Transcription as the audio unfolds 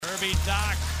Kirby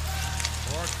Dach.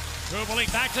 For Kubalik,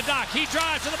 back to Dach. He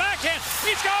drives to the backhand.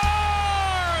 He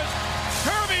scores!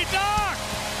 Kirby Dach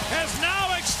has now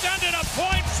extended a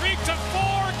point streak to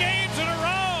 4 games in a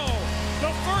row. The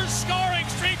first scoring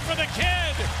streak for the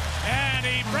kid. And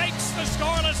he breaks the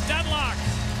scoreless deadlock.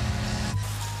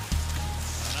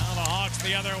 And now the Hawks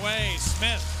the other way.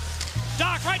 Smith.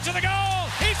 Dach right to the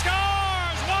goal. He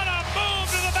scores! What a move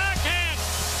to the backhand.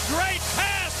 Great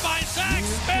pass by Zach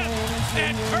Smith.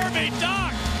 And Kirby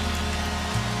Dach,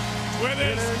 with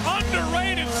his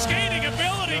underrated skating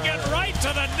ability, get right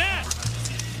to the net.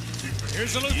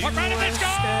 Here's the loose puck right in the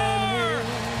score!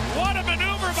 What a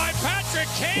maneuver by Patrick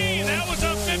Kane. That was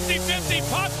a 50-50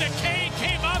 puck that Kane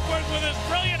came up with his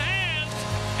brilliant hands.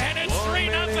 And it's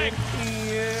 3-0.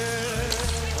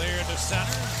 Clear to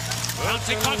center.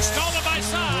 Bouncing puck stolen by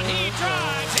Saad. He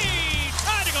drives. He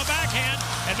tried to go backhand.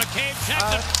 And McCabe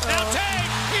checked it. Now Tage.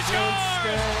 He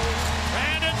scores!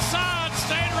 Brandon Saad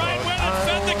stayed right with it.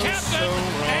 Fed the captain.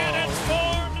 And it's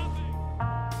 4-0.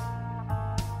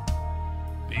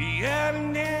 The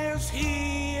end is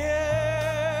here.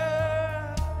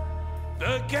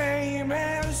 The game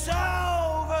is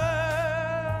over.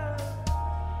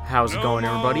 How's it going,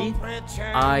 everybody?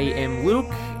 I am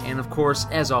Luke, and of course,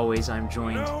 as always, I'm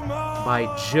joined by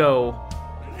Joe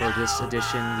for this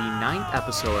edition, the 9th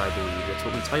episode, I believe. That's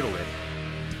what we titled it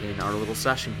in our little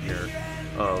session here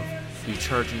of the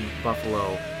Charging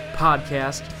Buffalo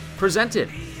podcast, presented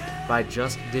by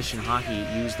Just Dishin' Hockey.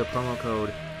 Use the promo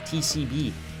code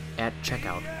TCB at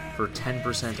checkout for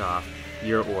 10% off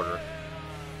your order.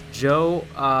 Joe,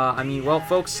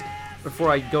 folks,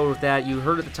 before I go with that, you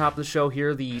heard at the top of the show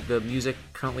here the music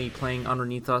currently playing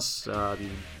underneath us, the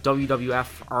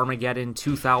WWF Armageddon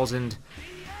 2000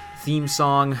 theme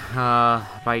song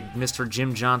by Mr.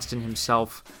 Jim Johnston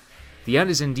himself. The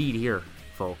end is indeed here,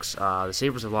 folks. The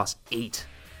Sabres have lost 8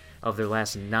 of their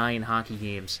last 9 hockey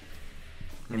games.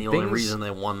 And the only reason they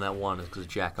won that one is because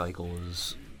Jack Eichel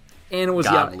is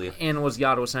godly. And it was the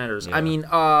Ottawa Senators. Yeah. I mean,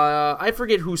 I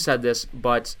forget who said this,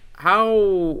 but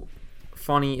how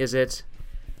funny is it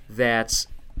that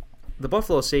the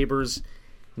Buffalo Sabres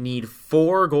need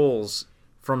 4 goals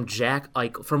from Jack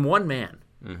Eichel, from one man,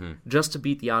 just to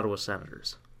beat the Ottawa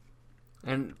Senators?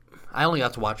 And I only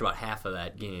got to watch about half of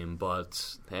that game,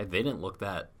 but they didn't look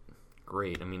that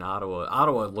great. I mean,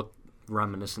 Ottawa looked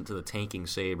reminiscent to the tanking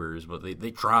Sabres, but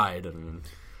they tried. I mean,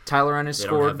 Tyler Ennis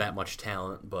scored. They don't have that much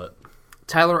talent, but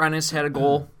Tyler Ennis had a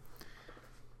goal.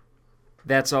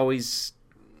 That's always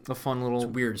a fun little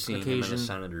it's weird seeing occasion. Him in a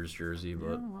Senators jersey,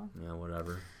 but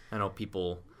whatever. I know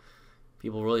people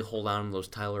really hold on to those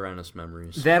Tyler Ennis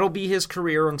memories. That'll be his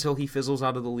career until he fizzles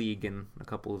out of the league in a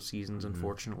couple of seasons,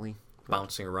 unfortunately.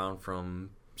 Bouncing around from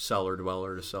cellar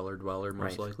dweller to cellar dweller,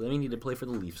 most likely. I mean, he did play for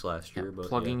the Leafs last year, but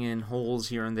plugging in holes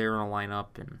here and there in a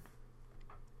lineup, and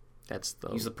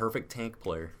he's the perfect tank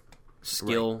player.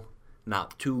 Skill,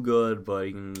 not too good, but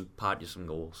he can pot you some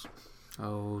goals.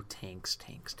 Oh, tanks.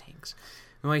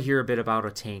 We might hear a bit about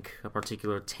a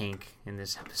particular tank in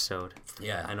this episode.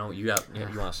 Yeah, I know. You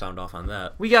want to sound off on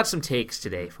that. We got some takes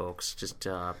today, folks. Just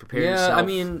prepare yourself. Yeah, I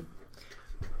mean,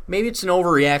 maybe it's an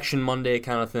overreaction Monday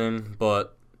kind of thing,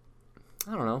 but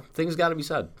I don't know. Things got to be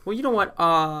said. Well, you know what?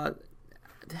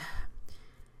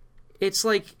 It's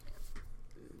like,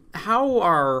 how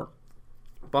are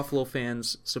Buffalo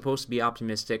fans supposed to be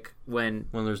optimistic when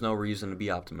there's no reason to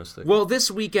be optimistic? Well, this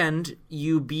weekend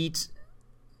you beat.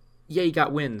 Yeah, you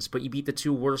got wins, but you beat the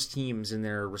 2 worst teams in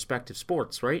their respective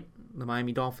sports, right? The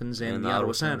Miami Dolphins and the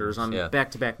Ottawa Senators on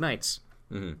back-to-back nights.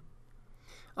 Mm-hmm.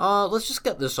 Let's just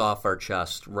get this off our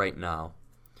chest right now.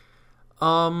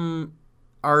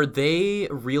 Are they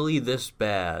really this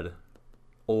bad?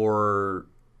 Or,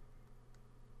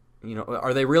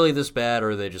 are they really this bad, or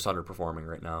are they just underperforming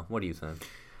right now? What do you think?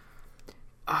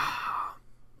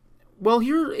 Well,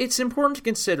 here it's important to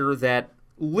consider that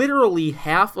literally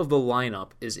half of the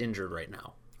lineup is injured right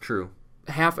now. True.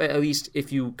 Half, at least,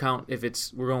 if you count,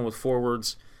 we're going with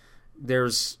forwards,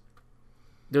 there's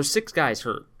 6 guys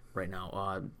hurt right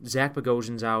now. Zach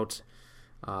Bogosian's out.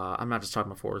 I'm not just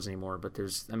talking about forwards anymore, but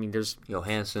there's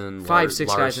Johansson, 5-6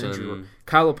 guys injured.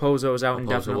 Kyle Oposo is out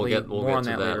indefinitely. We'll More get on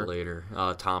to that later.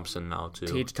 Thompson now too.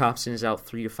 Tage Thompson is out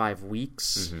 3 to 5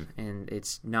 weeks, and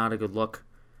it's not a good look.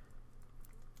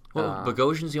 Well,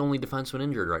 Bogosian's the only defenseman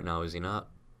injured right now, is he not?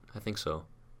 I think so.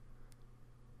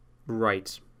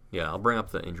 Right. Yeah, I'll bring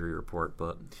up the injury report,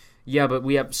 but... Yeah, but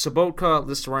we have Sobotka,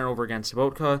 let's run over again.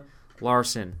 Sobotka,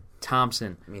 Larson,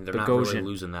 Thompson, I mean, they're Bogosian, not really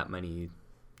losing that many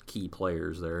key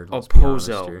players there.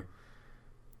 Oposo.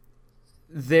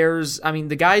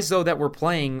 the guys, though, that were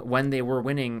playing when they were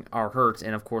winning are hurt.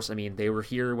 And, of course, they were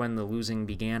here when the losing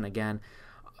began again.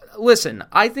 Listen,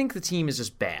 I think the team is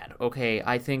just bad, okay?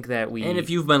 I think that we... And if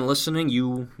you've been listening,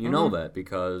 you know that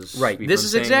because... Right. This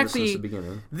is exactly... Since the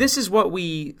beginning. This is what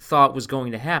we thought was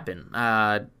going to happen.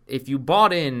 If you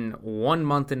bought in 1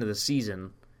 month into the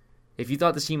season, if you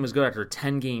thought the team was good after a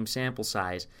 10-game sample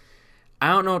size, I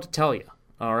don't know what to tell you,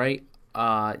 all right?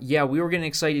 Yeah, we were getting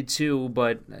excited too,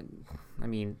 but...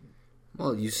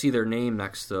 Well, you see their name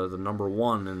next to the number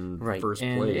one in first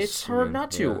and place. It's hard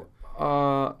not to.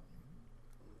 Yeah.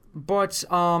 But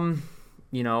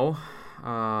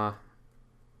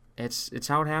it's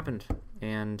how it happened,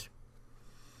 and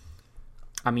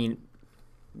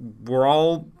we're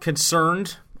all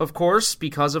concerned, of course,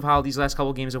 because of how these last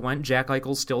couple games have went. Jack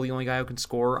Eichel's still the only guy who can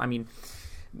score.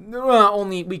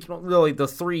 The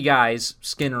three guys,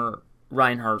 Skinner,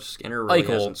 Reinhart, Skinner really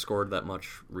Eichel, hasn't scored that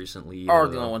much recently either, are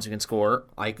the only ones who can score.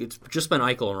 It's just been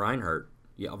Eichel and Reinhart.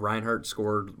 Yeah, Reinhart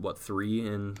scored 3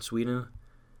 in Sweden,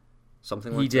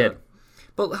 something like that. He did.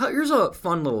 But here's a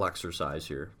fun little exercise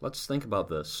here. Let's think about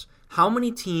this. How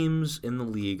many teams in the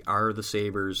league are the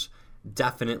Sabres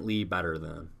definitely better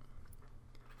than?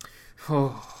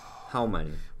 How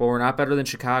many? Well, we're not better than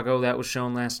Chicago. That was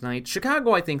shown last night.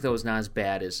 Chicago, I think, though, is not as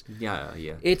bad as... Yeah.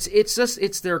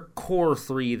 It's their core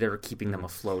three that are keeping them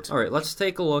afloat. All right, let's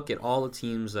take a look at all the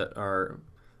teams that are...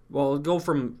 Well, go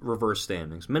from reverse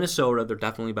standings. Minnesota, they're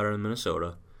definitely better than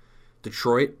Minnesota.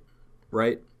 Detroit,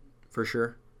 right? For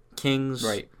sure. Kings.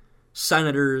 Right.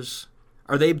 Senators.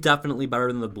 Are they definitely better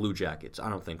than the Blue Jackets? I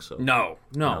don't think so. No.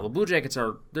 The Blue Jackets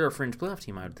they're a fringe playoff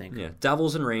team, I would think. Yeah.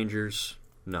 Devils and Rangers.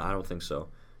 No, I don't think so.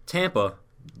 Tampa,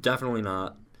 definitely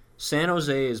not. San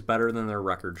Jose is better than their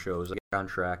record shows. They get on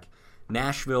track.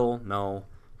 Nashville, no.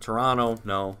 Toronto,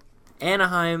 no.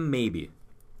 Anaheim, maybe.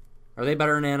 Are they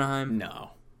better than Anaheim?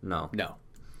 No.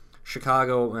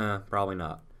 Chicago, probably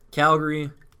not. Calgary,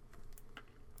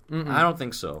 I don't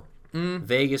think so.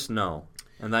 Vegas, no.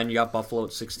 And then you got Buffalo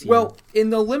at 16. Well, in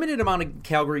the limited amount of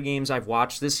Calgary games I've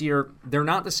watched this year, they're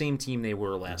not the same team they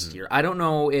were last year. I don't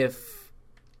know if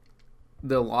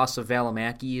the loss of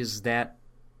Valimaki is that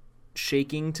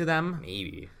shaking to them.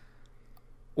 Maybe.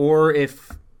 Or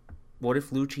what if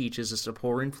Lucic is just a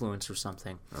poor influence or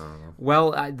something? I don't know.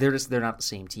 Well, they're not the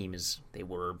same team as they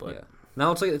were, but... Yeah. Now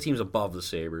let's look at the teams above the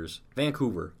Sabres.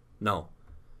 Vancouver, no.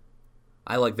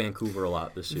 I like Vancouver a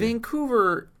lot this year.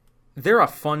 Vancouver, they're a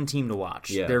fun team to watch.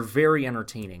 Yeah. They're very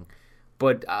entertaining.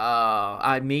 But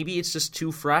maybe it's just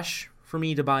too fresh for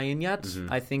me to buy in yet.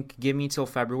 I think give me till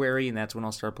February, and that's when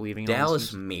I'll start believing in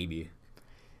Dallas, maybe.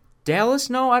 Dallas,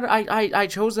 no. I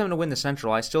chose them to win the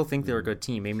Central. I still think they're a good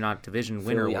team. Maybe not division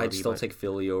winner. Philly, I'd still take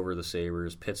Philly over the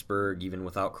Sabres. Pittsburgh, even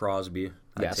without Crosby,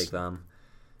 I'd take them.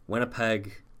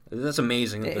 Winnipeg, that's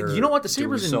amazing that they're you know what, the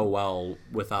Sabres doing so well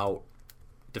without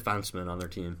defensemen on their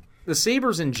team. The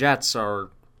Sabres and Jets are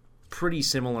pretty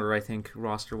similar, I think,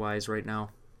 roster-wise right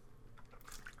now.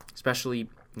 Especially,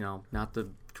 not the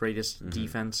greatest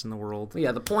defense in the world.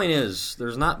 Yeah, the point is,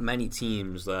 there's not many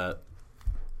teams that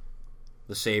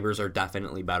the Sabres are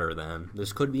definitely better than.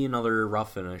 This could be another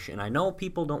rough finish, and I know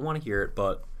people don't want to hear it,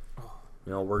 but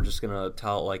we're just going to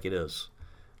tell it like it is.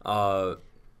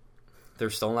 They're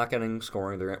still not getting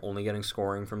scoring. They're only getting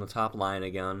scoring from the top line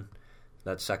again.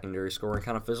 That secondary scoring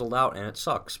kind of fizzled out, and it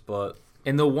sucks, but...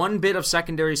 In the one bit of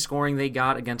secondary scoring they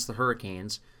got against the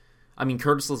Hurricanes,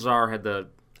 Curtis Lazar had the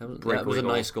that was a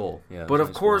nice goal. Yeah, but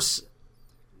of course,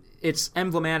 it's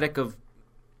emblematic of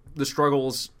the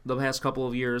struggles the past couple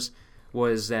of years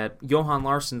was that Johan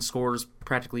Larsson scores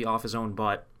practically off his own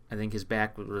butt. I think his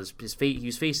back was his face. He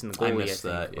was facing the goalie. I missed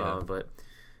that. Yeah, but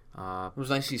it was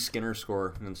nice to see Skinner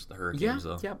score against the Hurricanes.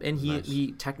 Though. Yeah, and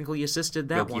he technically assisted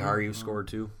that one. Jokiharju scored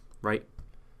too. Right.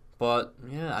 But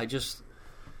yeah,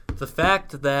 the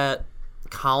fact that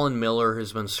Colin Miller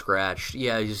has been scratched.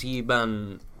 Yeah, he's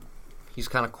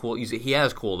kind of cool. He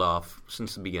has cooled off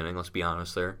since the beginning. Let's be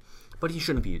honest there. But he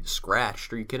shouldn't be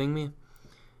scratched. Are you kidding me?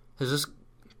 Has this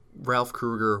Ralph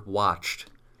Kruger watched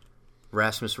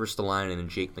Rasmus Ristolainen and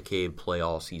Jake McCabe play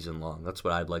all season long? That's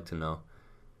what I'd like to know.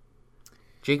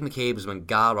 Jake McCabe has been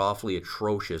god-awfully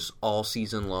atrocious all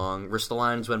season long.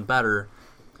 Ristolainen's been better,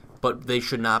 but they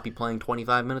should not be playing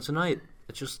 25 minutes a night.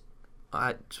 It's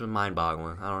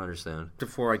mind-boggling. I don't understand.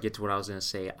 Before I get to what I was going to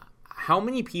say, how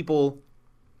many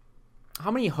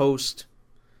hosts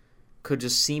could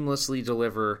just seamlessly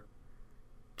deliver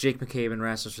Jake McCabe and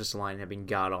Rasmus Ristolainen having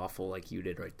god-awful like you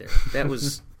did right there? That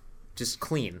was just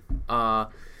clean.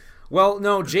 Well,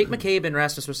 no, Jake McCabe and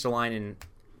Rasmus Ristolainen,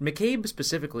 McCabe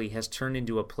specifically, has turned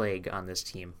into a plague on this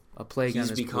team. a plague on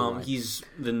his blue line. He's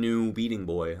the new beating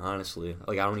boy, honestly.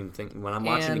 Like, I don't even think, when I'm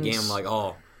watching the game, I'm like,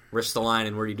 oh,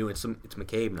 Ristolainen, what are you doing? It's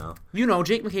McCabe now. You know,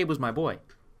 Jake McCabe was my boy.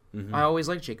 Mm-hmm. I always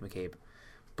liked Jake McCabe.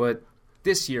 But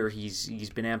this year, he's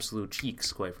been absolute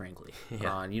cheeks, quite frankly.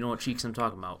 Yeah. You know what cheeks I'm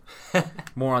talking about.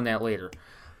 More on that later.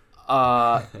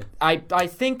 I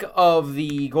think of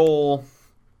the goal...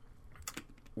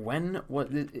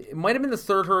 It might have been the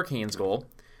third Hurricanes goal,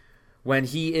 when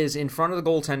he is in front of the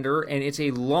goaltender, and it's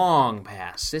a long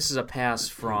pass. This is a pass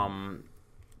from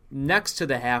next to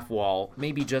the half wall,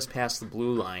 maybe just past the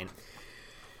blue line.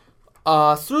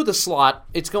 Through the slot,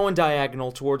 it's going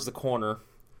diagonal towards the corner,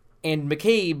 and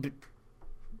McCabe,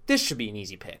 this should be an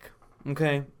easy pick,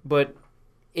 okay? But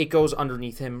it goes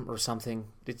underneath him or something.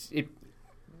 It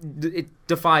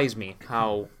defies me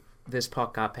how this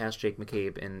puck got past Jake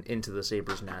McCabe and into the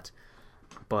Sabres net,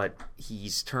 but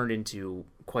he's turned into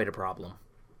quite a problem.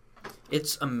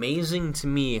 It's amazing to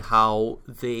me how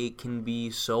they can be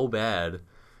so bad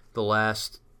the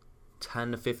last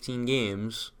 10 to 15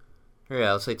 games. Or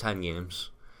yeah, let's say 10 games.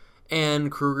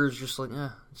 And Kruger's just like,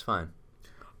 it's fine.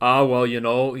 Well,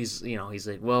 he's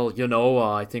like, well,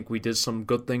 I think we did some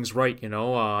good things right,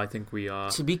 I think we...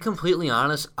 To be completely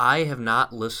honest, I have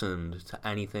not listened to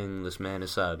anything this man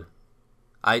has said.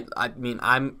 I mean,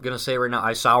 I'm going to say right now,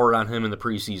 I soured on him in the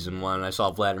preseason when I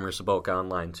saw Vladimir Sobotka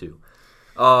online too.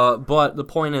 But the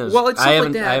point is, I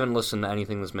haven't listened to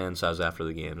anything this man says after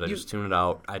the games. I just tune it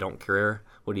out. I don't care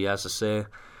what he has to say.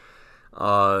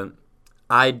 I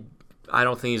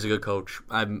don't think he's a good coach.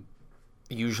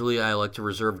 Usually I like to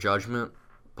reserve judgment,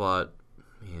 but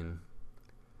I mean,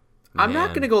 I'm not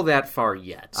going to go that far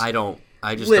yet. I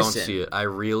just don't see it. I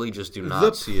really just do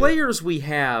not see it. The players we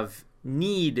have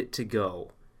need to go.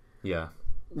 Yeah.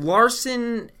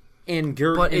 Larson and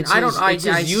Gert, but it's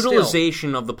his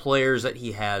utilization of the players that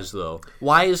he has, though.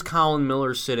 Why is Colin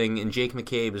Miller sitting and Jake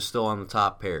McCabe is still on the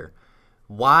top pair?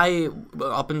 Why,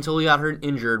 up until he got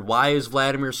injured, why is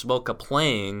Vladimir Sobotka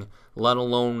playing, let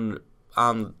alone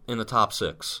in the top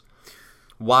six?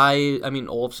 Why? I mean,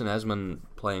 Olofsson has been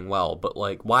playing well, but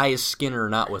why is Skinner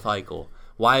not with Eichel?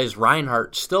 Why is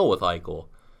Reinhart still with Eichel?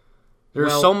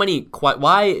 There's so many.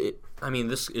 Why? I mean,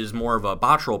 this is more of a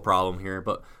Botterill problem here,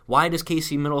 but why does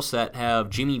Casey Middleset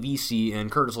have Jimmy Vesey and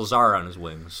Curtis Lazar on his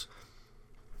wings?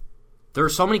 There are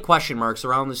so many question marks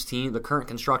around this team, the current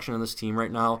construction of this team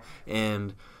right now,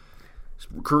 and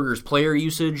Kruger's player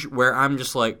usage, where I'm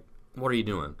just like, what are you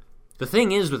doing? The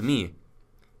thing is with me,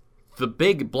 the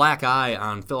big black eye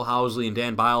on Phil Housley and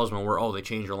Dan Bilesman were, they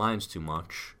change their lines too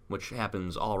much, which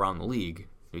happens all around the league,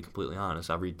 to be completely honest.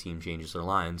 Every team changes their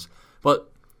lines. But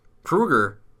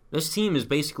Kruger, this team is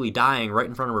basically dying right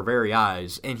in front of our very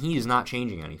eyes, and he is not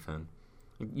changing anything.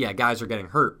 Yeah, guys are getting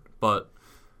hurt, but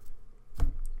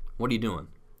what are you doing?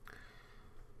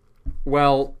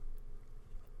 Well,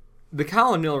 the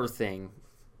Colin Miller thing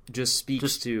just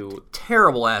speaks to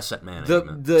terrible asset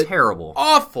management. The terrible,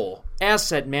 awful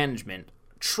asset management.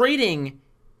 Trading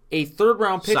a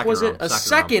third-round pick, a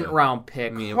second-round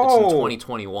pick? I mean, it's in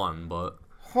 2021, but...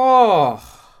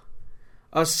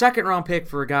 A second-round pick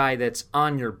for a guy that's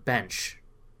on your bench.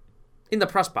 In the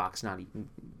press box, not even.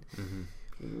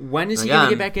 Mm-hmm. When is he going to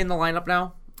get back in the lineup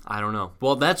now? I don't know.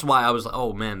 Well, that's why I was like,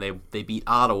 oh, man, they beat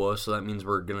Ottawa, so that means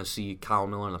we're going to see Kyle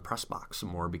Miller in the press box some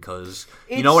more because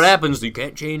you know what happens? You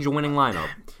can't change a winning lineup.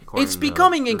 It's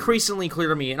becoming increasingly clear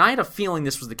to me, and I had a feeling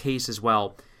this was the case as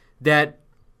well, that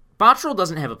Botterill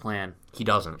doesn't have a plan. He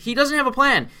doesn't. He doesn't have a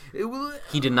plan.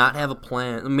 He did not have a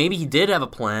plan. Maybe he did have a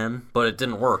plan, but it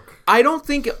didn't work. I don't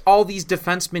think all these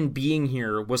defensemen being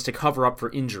here was to cover up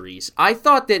for injuries. I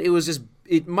thought that it was just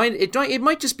it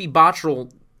might just be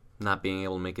Botterill not being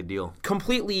able to make a deal.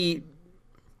 Completely.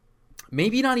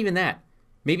 Maybe not even that.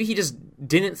 Maybe he just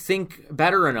didn't think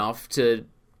better enough to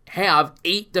have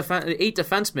eight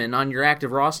defensemen on your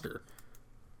active roster.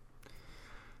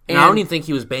 And I don't even think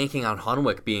he was banking on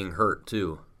Hunwick being hurt,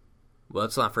 too. Well,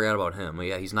 let's not forget about him.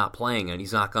 Yeah, he's not playing, and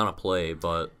he's not going to play,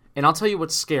 but... And I'll tell you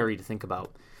what's scary to think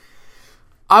about.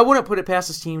 I wouldn't put it past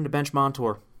this team to bench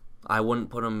Montour. I wouldn't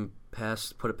put it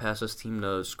past this team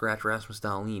to scratch Rasmus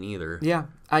Dahlin either. Yeah,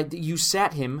 you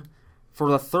sat him for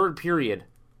the third period.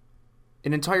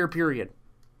 An entire period.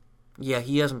 Yeah,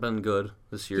 he hasn't been good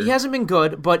this year. He hasn't been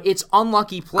good, but it's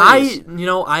unlucky plays.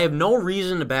 I have no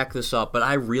reason to back this up, but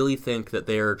I really think that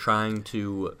they are trying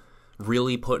to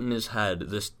really put in his head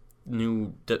this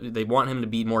new... They want him to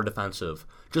be more defensive.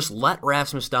 Just let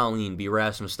Rasmus Dahlin be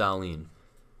Rasmus Dahlin.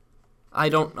 I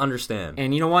don't understand.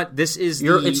 And you know what?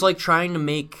 It's like trying to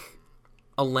make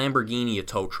a Lamborghini a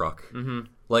tow truck. Mm-hmm.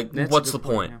 What's the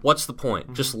point? Yeah. What's the point?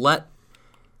 Mm-hmm. Just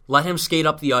let him skate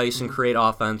up the ice and create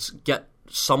offense, get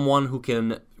someone who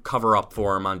can cover up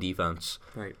for him on defense.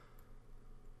 Right.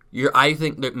 I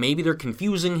think that maybe they're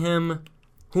confusing him.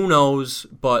 Who knows?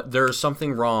 But there's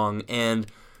something wrong. And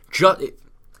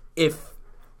if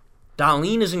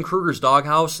Dahlin is in Kruger's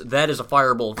doghouse, that is a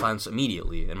fireable offense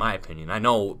immediately, in my opinion. I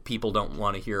know people don't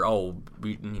want to hear,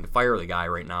 we need to fire the guy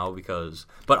right now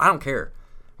but I don't care.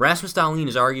 Rasmus Dahlin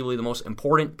is arguably the most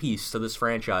important piece to this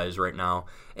franchise right now.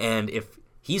 And if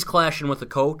he's clashing with the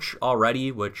coach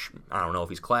already, which I don't know if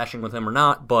he's clashing with him or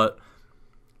not, but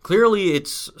clearly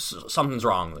something's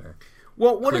wrong there.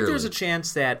 Well, what if there's a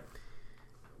chance that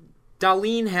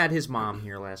Dahlin had his mom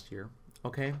here last year,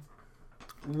 okay?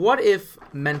 What if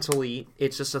mentally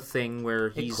it's just a thing where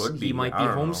he might be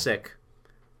homesick?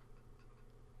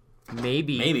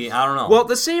 Maybe. I don't know. Well,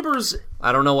 the Sabres...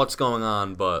 I don't know what's going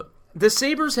on, but... The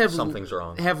Sabres have something's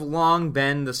wrong. Have long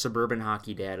been the suburban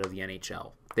hockey dad of the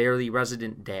NHL. They are the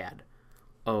resident dad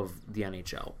of the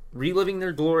NHL, reliving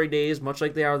their glory days much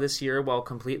like they are this year while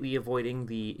completely avoiding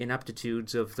the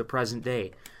ineptitudes of the present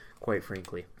day, quite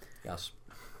frankly. Yes.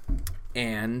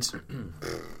 And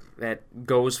that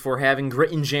goes for having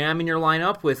grit and jam in your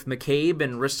lineup with McCabe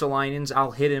and Ristolainen's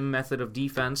I'll hit him method of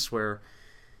defense where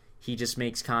he just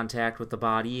makes contact with the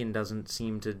body and doesn't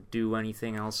seem to do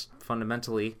anything else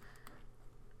fundamentally.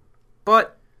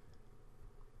 But,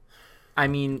 I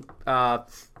mean,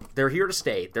 they're here to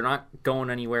stay. They're not going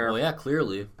anywhere. Well, yeah,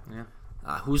 clearly.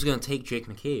 Yeah. Who's going to take Jake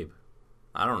McCabe?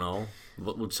 I don't know.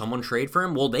 Would someone trade for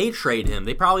him? Well, they trade him.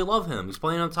 They probably love him. He's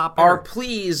playing on top pair. Our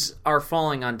pleas are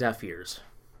falling on deaf ears.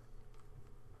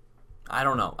 I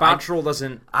don't know. Botterill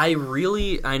doesn't... I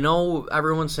know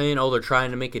everyone's saying, they're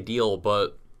trying to make a deal,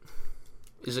 but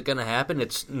is it going to happen?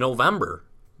 It's November.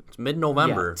 It's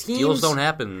mid-November. Yeah, Deals don't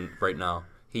happen right now.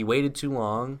 He waited too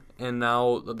long, and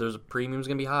now there's a premium's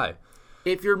going to be high.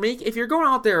 If you're going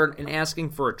out there and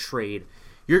asking for a trade,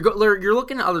 you're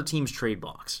looking at other teams' trade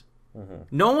blocks. Mm-hmm.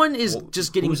 No one is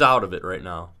just getting... Who's out of it right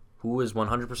now? Who is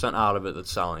 100% out of it that's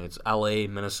selling? It's L.A.,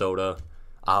 Minnesota,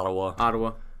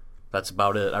 Ottawa. That's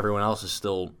about it. Everyone else is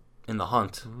still in the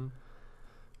hunt. Mm-hmm.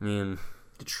 I mean...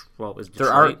 is Detroit...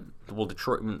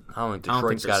 Detroit... I don't think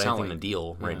Detroit's got anything to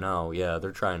deal right now. Yeah,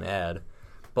 they're trying to add.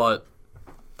 But...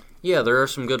 Yeah, there are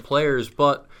some good players,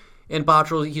 but in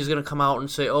Botterill, he's going to come out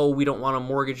and say, we don't want to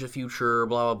mortgage the future,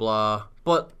 blah, blah, blah.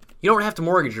 But you don't have to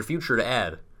mortgage your future to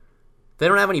add. They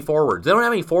don't have any forwards. They don't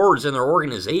have any forwards in their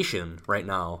organization right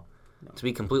now, to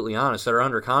be completely honest, that are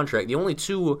under contract. The only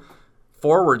two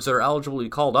forwards that are eligible to be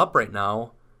called up right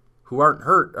now who aren't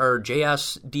hurt are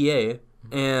JSDA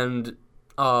and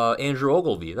Andrew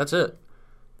Ogilvy. That's it.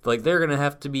 Like, they're going to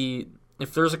have to be...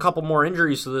 If there's a couple more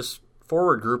injuries to this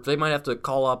forward group, they might have to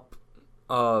call up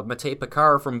Matej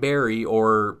Pekar from Barrie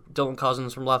or Dylan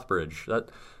Cousins from Lethbridge.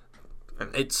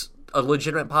 It's a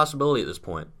legitimate possibility at this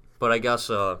point. But I guess,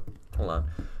 hold on,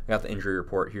 I got the injury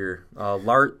report here.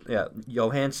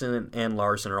 Johansson and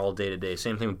Larson are all day-to-day.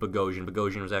 Same thing with Bogosian.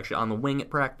 Bogosian was actually on the wing at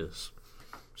practice.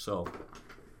 So,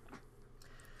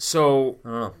 I don't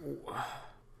know.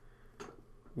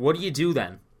 What do you do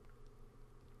then?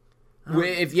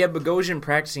 If you have Bogosian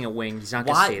practicing at wing, he's not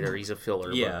going to stay there. He's a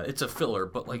filler. Yeah, it's a filler,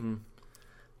 but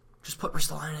just put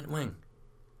Ristolainen at wing.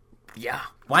 Yeah.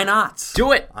 Why not?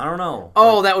 Do it. I don't know.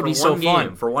 Oh, that would be so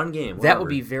fun. For one game. That would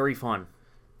be very fun.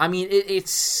 I mean,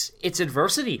 it's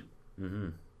adversity. Mm-hmm.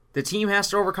 The team has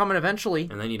to overcome it eventually.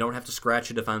 And then you don't have to scratch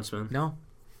a defenseman. No.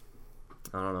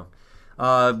 I don't know.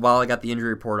 While I got the injury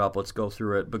report up, let's go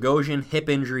through it. Bogosian, hip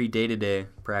injury, day-to-day,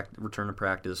 return to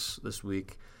practice this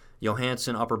week.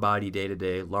 Johansson, upper body,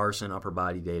 day-to-day. Larson, upper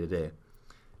body, day-to-day.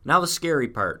 Now the scary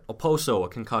part. Oposo, a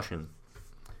concussion.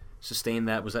 Sustained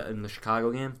that. Was that in the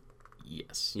Chicago game?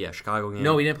 Yes. Yeah, Chicago game.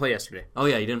 No, he didn't play yesterday. Oh,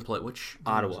 yeah, he didn't play. Which?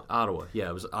 Ottawa. Ottawa. Yeah,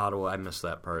 it was Ottawa. I missed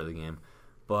that part of the game.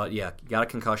 But, yeah, got a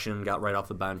concussion, got right off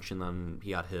the bench, and then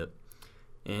he got hit.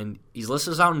 And he's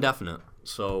listed as out indefinite.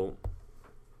 So,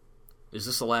 is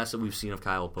this the last that we've seen of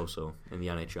Kyle Oposo in the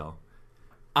NHL?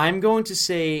 I'm going to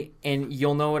say, and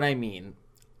you'll know what I mean,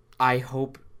 I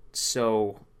hope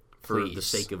so. For the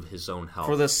sake of his own health.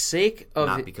 For the sake of...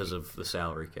 Not because of the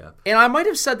salary cap. And I might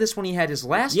have said this when he had his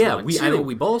last one, too. I know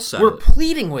we both said We're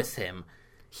pleading with him.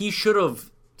 He should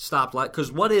have stopped...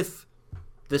 Because what if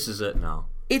this is it now?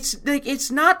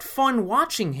 It's not fun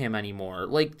watching him anymore.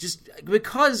 Just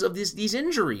because of these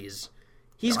injuries.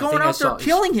 He's going out there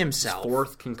killing himself. His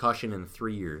fourth concussion in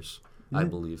 3 years, I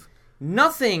believe.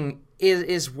 Nothing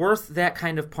is worth that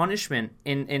kind of punishment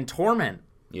and torment.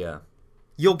 Yeah.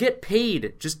 You'll get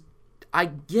paid. I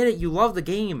get it. You love the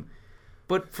game.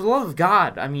 But for the love of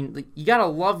God, I mean, you got to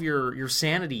love your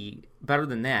sanity better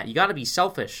than that. You got to be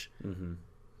selfish. Mm-hmm.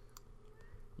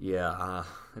 Yeah.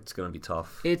 it's going to be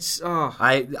tough. It's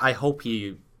I hope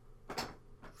he,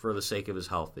 for the sake of his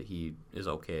health, that he is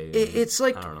okay. It's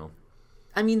like, I don't know.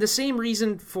 I mean, the same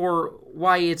reason for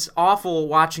why it's awful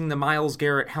watching the Myles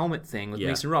Garrett helmet thing with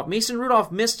Mason Rudolph. Mason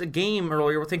Rudolph missed a game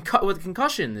earlier with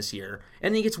concussion this year,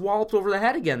 and he gets walloped over the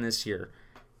head again this year,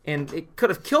 and it could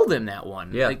have killed him that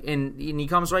one. Yeah, and he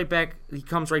comes right back.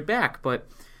 But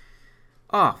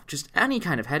just any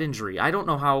kind of head injury. I don't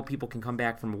know how people can come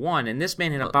back from one, and this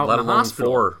man had a bout in the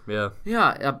hospital. 4,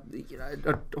 yeah,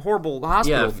 a horrible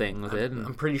hospital thing with it.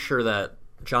 I'm pretty sure that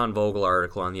John Vogel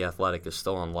article on The Athletic is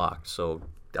still unlocked, so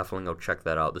definitely go check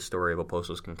that out. The story of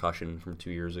Oposo's concussion from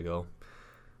 2 years ago.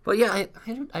 But yeah,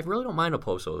 I really don't mind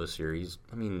Oposo this year. He's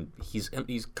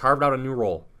carved out a new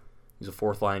role. He's a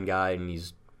fourth line guy, and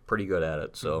he's pretty good at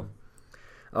it. So,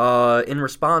 in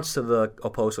response to the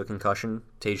Oposo concussion,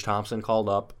 Tage Thompson called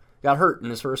up, got hurt in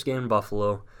his first game in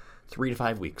Buffalo, 3 to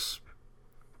 5 weeks.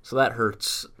 So that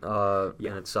hurts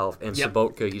in itself. And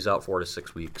Sobotka, he's out 4 to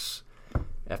 6 weeks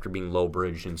after being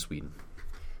low-bridged in Sweden.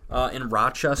 In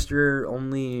Rochester,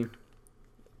 only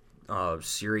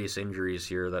serious injuries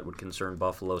here that would concern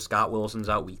Buffalo. Scott Wilson's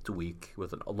out week to week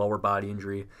with a lower body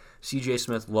injury. C.J.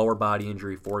 Smith, lower body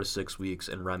injury, 4 to 6 weeks.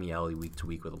 And Remy Ellie week to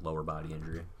week with a lower body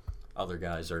injury. Other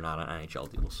guys are not on NHL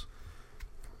deals.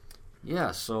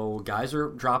 Yeah, so guys are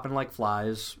dropping like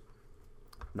flies.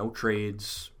 No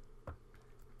trades.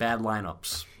 Bad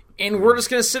lineups. And we're just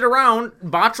going to sit around.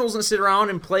 Bottrell's going to sit around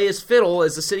and play his fiddle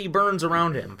as the city burns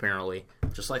around him, apparently.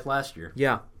 Just like last year.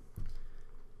 Yeah.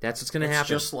 That's what's going to happen.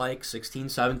 Just like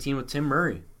 16-17 with Tim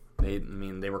Murray.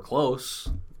 They were close.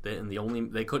 They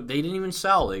didn't even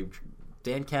sell.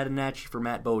 Dan Catenacci for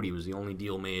Matt Bodie was the only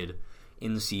deal made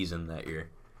in the season that year.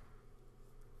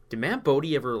 Did Matt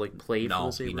Bodie ever play for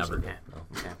the Sabres? No, he never did.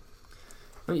 No. Okay.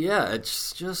 But yeah,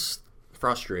 it's just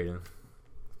frustrating.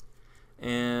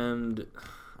 And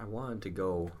I wanted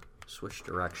to switch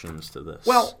directions to this.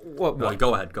 Well, what?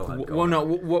 Go ahead. No,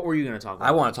 what were you going to talk about?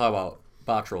 I want to talk about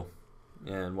Botterill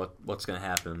and what's going to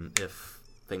happen if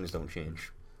things don't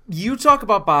change. You talk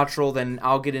about Botterill, then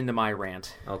I'll get into my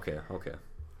rant. Okay.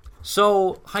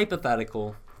 So,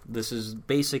 hypothetical. This is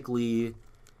basically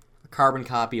a carbon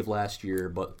copy of last year,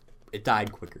 but it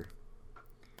died quicker.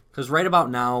 Because right about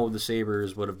now, the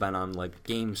Sabres would have been on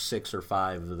game 6 or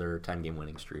 5 of their 10-game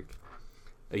winning streak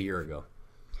a year ago.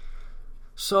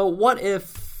 So what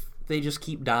if they just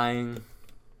keep dying,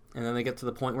 and then they get to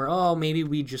the point where, maybe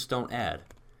we just don't add.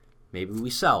 Maybe we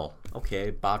sell.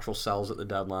 Okay, Botterill sells at the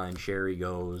deadline, Sherry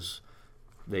goes,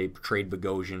 they trade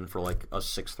Bogosian for a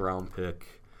 6th-round pick,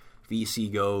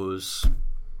 VC goes,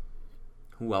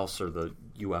 who else are the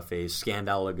UFAs?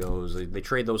 Scandella goes, they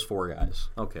trade those 4 guys.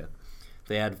 Okay.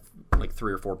 They had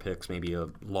 3 or 4 picks, maybe a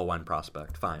low-end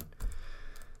prospect. Fine.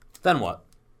 Then what?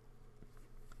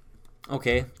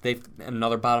 Okay, they've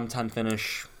another bottom 10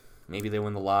 finish. Maybe they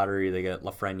win the lottery. They get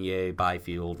Lafreniere,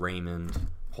 Byfield, Raymond,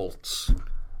 Holtz.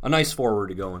 A nice forward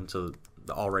to go into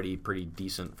the already pretty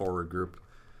decent forward group.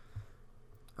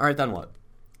 All right, then what?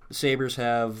 The Sabres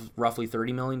have roughly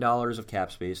 $30 million of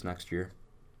cap space next year.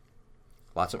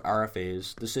 Lots of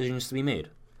RFAs. Decisions to be made.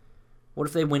 What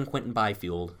if they win Quentin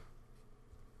Byfield?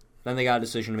 Then they got a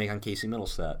decision to make on Casey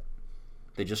Middlestat.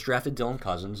 They just drafted Dylan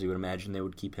Cousins. You would imagine they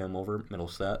would keep him over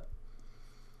Middlestat.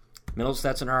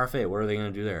 Middlestat's an RFA. What are they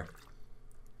going to do there?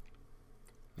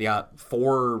 They got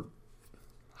 4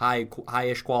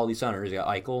 high-ish quality centers. You got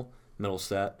Eichel,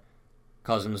 Middlestat,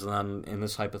 Cousins, and then in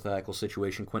this hypothetical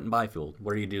situation, Quentin Byfield.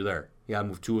 What do you do there? You got to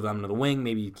move 2 of them to the wing.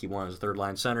 Maybe you keep one as a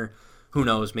third-line center. Who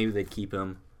knows? Maybe they'd keep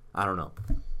him. I don't know.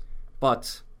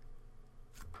 But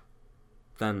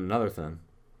then another thing.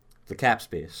 The cap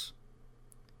space.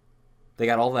 They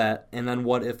got all that, and then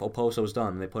what if Oposo's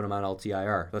done? They put him on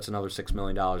LTIR. That's another $6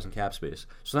 million in cap space.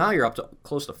 So now you're up to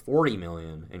close to $40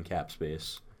 million in cap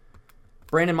space.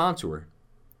 Brandon Montour,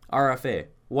 RFA.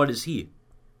 What is he?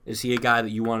 Is he a guy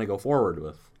that you want to go forward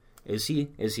with? Is he?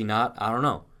 Is he not? I don't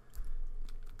know.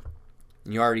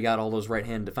 And you already got all those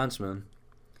right-hand defensemen.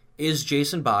 Is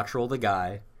Jason Botterill the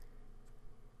guy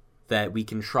that we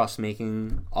can trust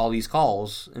making all these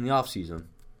calls in the offseason?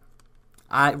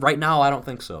 Right now, I don't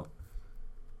think so.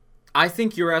 I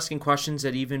think you're asking questions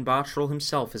that even Botterill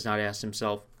himself has not asked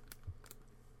himself.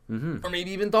 Mm-hmm. Or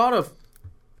maybe even thought of.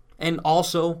 And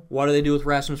also, what do they do with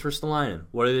Rasmus Ristolainen?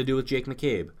 What do they do with Jake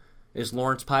McCabe? Is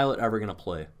Lawrence Pilot ever going to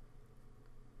play?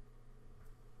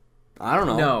 I don't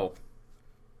know. No.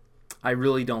 I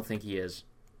really don't think he is.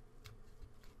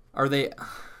 Are they...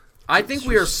 I think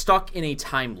we are stuck in a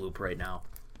time loop right now.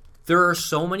 There are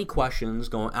so many questions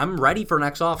going... I'm ready for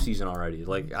next offseason already.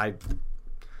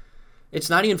 It's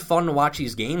not even fun to watch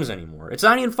these games anymore. It's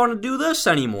not even fun to do this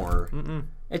anymore. Mm-mm.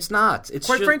 It's not. It's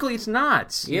Quite frankly, it's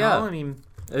not. You know? I mean,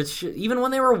 even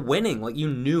when they were winning, like, you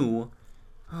knew,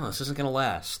 this isn't going to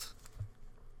last.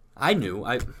 I knew.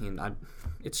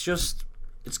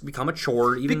 It's become a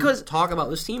chore to even talk about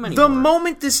this team anymore. The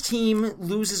moment this team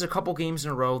loses a couple games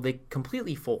in a row, they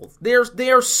completely fold. They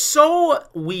are so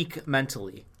weak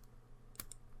mentally.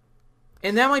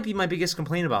 And that might be my biggest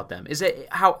complaint about them, is that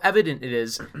how evident it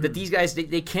is that these guys,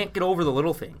 they can't get over the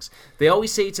little things. They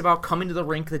always say it's about coming to the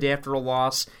rink the day after a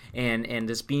loss and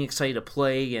just being excited to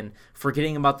play and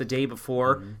forgetting about the day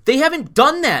before. Mm-hmm. They haven't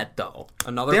done that, though.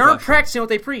 They aren't practicing what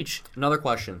they preach. Another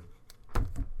question.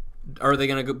 Are they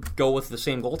going to go with the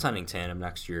same goaltending tandem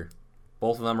next year?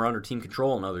 Both of them are under team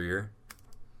control another year.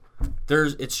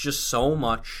 It's just so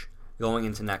much going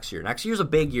into next year. Next year's a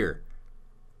big year.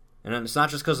 And it's not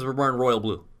just because we're wearing royal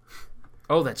blue.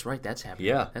 Oh, that's right. That's happening.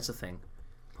 Yeah. That's a thing.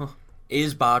 Huh.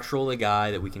 Is Botterill the guy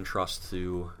that we can trust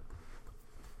to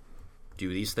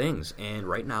do these things? And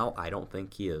right now, I don't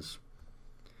think he is.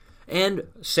 And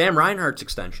Sam Reinhart's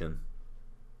extension.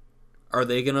 Are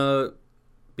they going to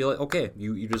be like, okay,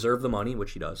 you deserve the money,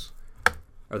 which he does.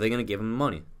 Are they going to give him the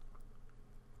money?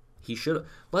 He should.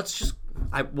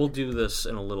 We'll do this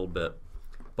in a little bit.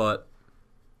 But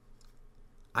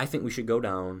I think we should go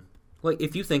down. Like,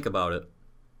 if you think about it,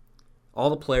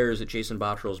 all the players that Jason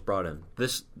Botterill has brought in,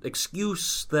 this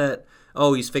excuse that,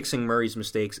 he's fixing Murray's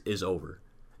mistakes is over.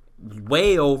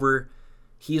 Way over.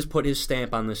 He has put his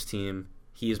stamp on this team.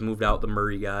 He has moved out the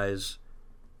Murray guys.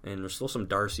 And there's still some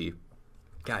Darcy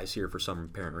guys here for some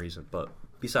apparent reason. But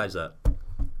besides that,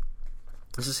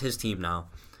 this is his team now.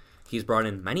 He's brought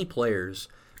in many players,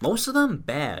 most of them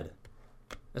bad.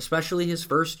 Especially his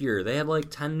first year. They had like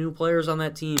 10 new players on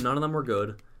that team. None of them were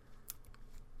good.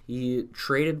 He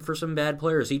traded for some bad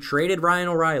players. He traded Ryan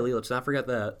O'Reilly, let's not forget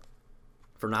that,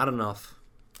 for not enough.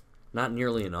 Not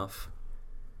nearly enough.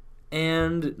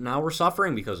 And now we're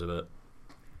suffering because of it.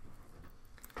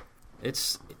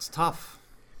 It's tough.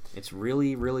 It's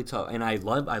really, really tough. And I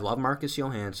love Marcus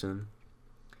Johansson.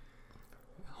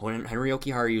 Henry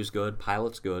Jokiharju is good.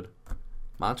 Pilot's good.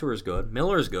 Montour is good.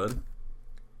 Miller is good.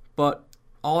 But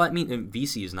all that means, and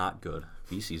VC is not good.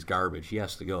 VC is garbage. He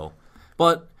has to go.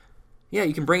 But yeah,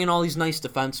 you can bring in all these nice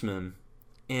defensemen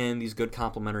and these good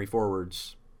complementary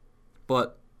forwards.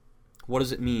 But what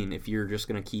does it mean if you're just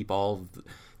going to keep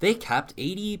They kept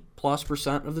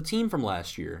 80+% of the team from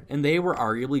last year, and they were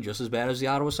arguably just as bad as the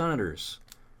Ottawa Senators.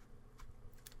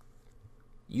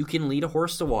 You can lead a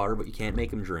horse to water, but you can't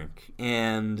make him drink.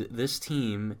 And this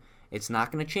team, it's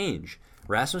not going to change.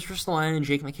 Rasmus Ristolainen and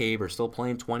Jake McCabe are still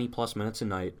playing 20-plus minutes a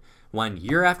night, when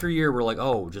year after year we're like,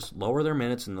 just lower their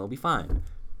minutes and they'll be fine.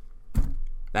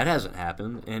 That hasn't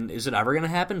happened, and is it ever going to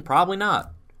happen? Probably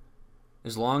not.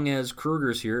 As long as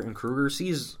Kruger's here, and Kruger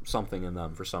sees something in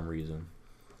them for some reason.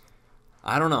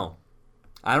 I don't know.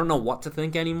 I don't know what to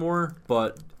think anymore,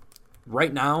 but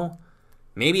right now,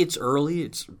 maybe it's early.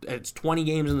 It's 20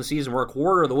 games in the season. We're a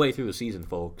quarter of the way through the season,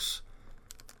 folks.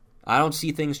 I don't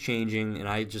see things changing, and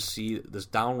I just see this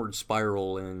downward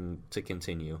spiral to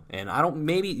continue. And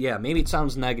maybe it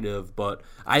sounds negative, but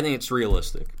I think it's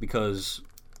realistic because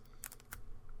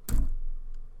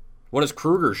what has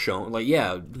Kruger shown?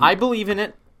 I believe in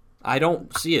it. I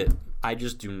don't see it. I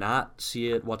just do not see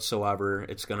it whatsoever.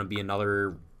 It's going to be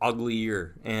another ugly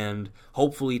year, and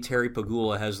hopefully Terry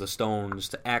Pegula has the stones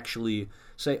to actually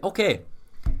say, okay,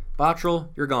 Botterill,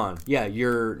 you're gone. Yeah,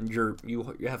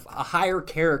 you have a higher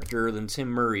character than Tim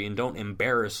Murray, and don't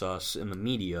embarrass us in the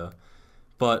media.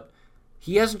 But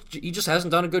he just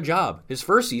hasn't done a good job. His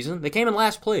first season, they came in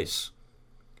last place.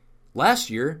 Last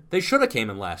year, they should have came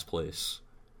in last place.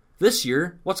 This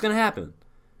year, what's going to happen?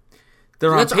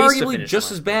 That's arguably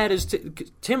just as bad as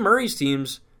Tim Murray's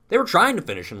teams. They were trying to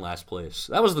finish in last place.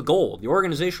 That was the goal, the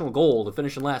organizational goal, to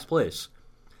finish in last place.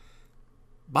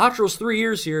 Botterill's 3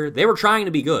 years here, they were trying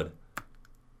to be good.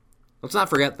 Let's not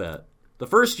forget that. The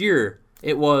first year,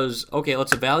 it was, okay,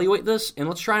 let's evaluate this, and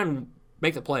let's try and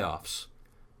make the playoffs.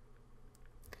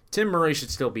 Tim Murray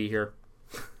should still be here.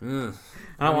 I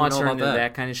don't want to turn into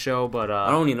that kind of show, but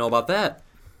I don't even know about that.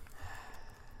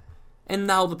 And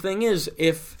now the thing is,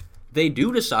 if they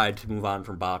do decide to move on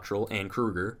from Botterill and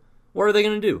Kruger, what are they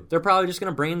going to do? They're probably just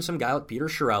going to bring in some guy like Peter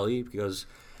Chiarelli because,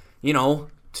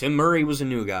 Tim Murray was a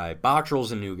new guy.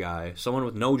 Botterill's a new guy. Someone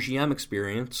with no GM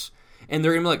experience. And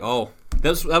they're going to be like,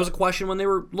 that was a question when they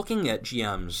were looking at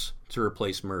GMs to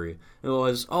replace Murray. It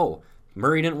was,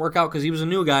 Murray didn't work out because he was a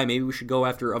new guy. Maybe we should go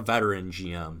after a veteran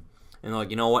GM. And they're like,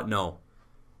 you know what? No.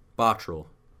 Botterill.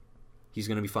 He's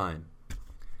going to be fine.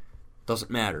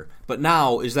 Doesn't matter. But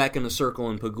now, is that going to circle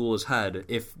in Pegula's head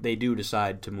if they do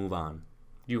decide to move on?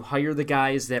 You hire the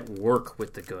guys that work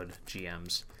with the good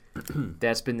GMs.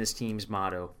 That's been this team's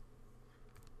motto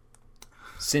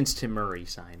since Tim Murray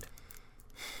signed.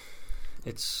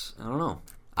 I don't know.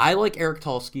 I like Eric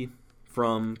Tulsky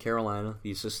from Carolina,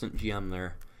 the assistant GM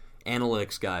there.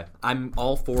 Analytics guy. I'm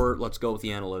all for let's go with the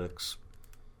analytics.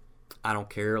 I don't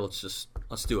care. Let's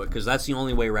do it because that's the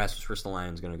only way Rasmus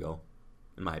Ristolainen is going to go,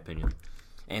 in my opinion.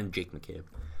 And Jake McCabe.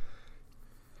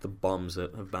 The bums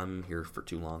that have been here for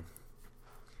too long.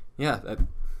 Yeah,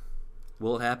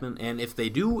 will it happen? And if they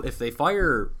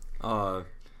fire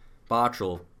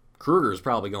Botchel, Kruger's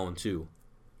probably going too.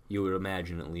 You would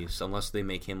imagine, at least, unless they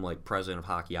make him like president of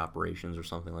hockey operations or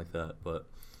something like that. But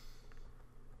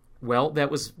well, that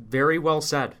was very well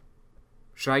said.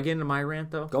 Should I get into my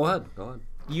rant though? Go ahead.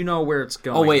 You know where it's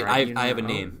going. Oh wait, right? I have a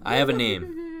name. I have a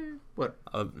name. What?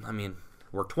 I mean,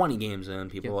 we're 20 games in.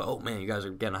 People are like, oh man, you guys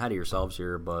are getting ahead of yourselves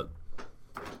here. But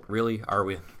really, are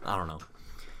we? I don't know.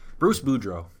 Bruce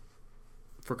Boudreau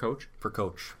For coach.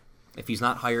 If he's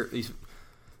not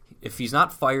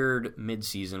fired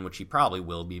mid-season, which he probably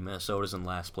will be, Minnesota's in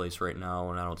last place right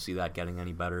now, and I don't see that getting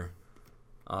any better.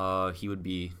 He would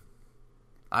be.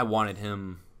 I wanted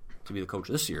him to be the coach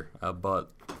this year,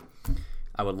 but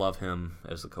I would love him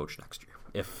as the coach next year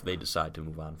if they decide to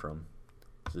move on from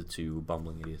the two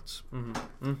bumbling idiots.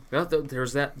 Mm-hmm. Well,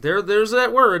 there's that. There's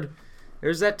that word.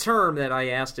 There's that term that I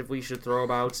asked if we should throw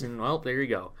about, and well, there you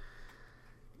go.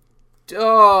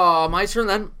 Oh, my turn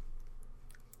then.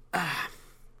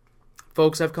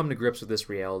 Folks, I've come to grips with this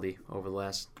reality over the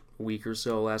last week or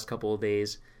so, last couple of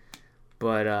days.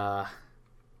 But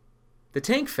the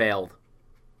tank failed.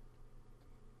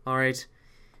 All right.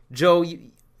 Joe,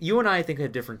 you and I think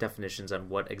have different definitions on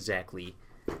what exactly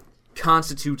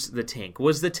constitutes the tank.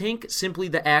 Was the tank simply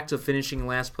the act of finishing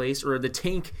last place, or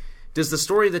does the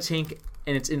story of the tank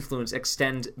and its influence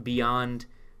extend beyond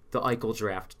the Eichel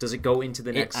draft? Does it go into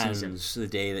the next season? It ends the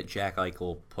day that Jack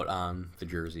Eichel put on the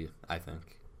jersey, I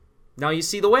think. Now, you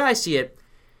see, the way I see it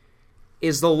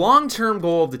is the long-term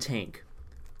goal of the tank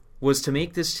was to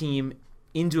make this team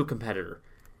into a competitor.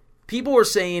 People were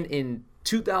saying in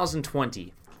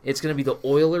 2020 it's going to be the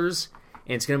Oilers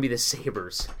and it's going to be the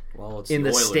Sabres in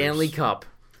the Stanley Cup.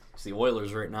 It's the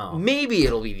Oilers right now. Maybe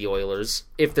it'll be the Oilers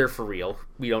if they're for real.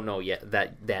 We don't know yet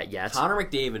that yet. Connor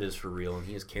McDavid is for real, and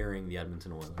he is carrying the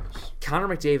Edmonton Oilers. Connor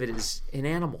McDavid is an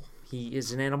animal. He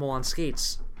is an animal on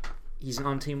skates. He's an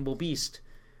untamable beast.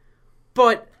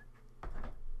 But,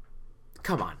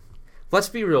 come on. Let's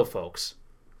be real, folks.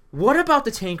 What about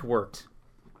the tank worked?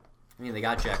 I mean, they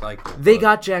got Jack Eichel. They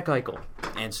got Jack Eichel.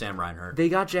 And Sam Reinhart. They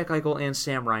got Jack Eichel and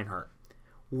Sam Reinhart.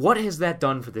 What has that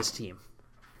done for this team?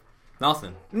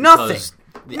 Nothing. Nothing.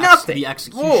 The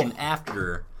execution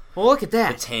after well, look at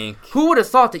that. The tank. Who would have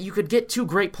thought that you could get two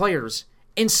great players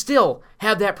and still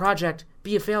have that project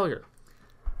be a failure?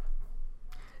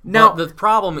 Now, the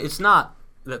problem, it's not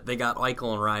that they got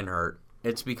Eichel and Reinhart.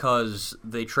 It's because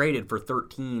they traded for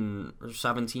 13 or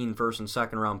 17 first and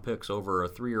second round picks over a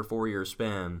 3 or 4 year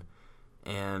span.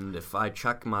 And if I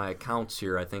check my accounts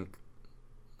here, I think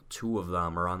 2 of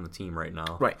them are on the team right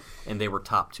now. Right. And they were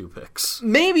top 2 picks.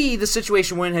 Maybe the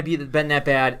situation wouldn't have been that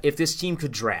bad if this team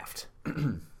could draft.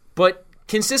 But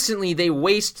consistently, they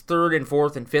waste 3rd and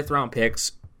 4th and 5th round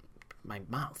picks. My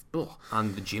mouth. Ugh.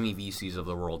 On the Jimmy VCs of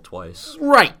the world twice.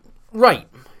 Right.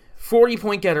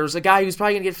 40-point getters, a guy who's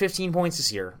probably going to get 15 points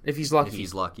this year, if he's lucky. If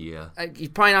he's lucky, yeah. He's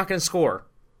probably not going to score.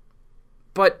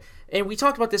 And we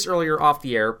talked about this earlier off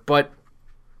the air, but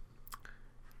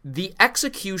the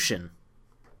execution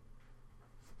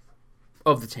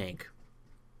of the tank,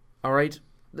 all right?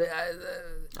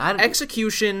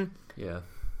 Execution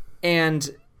and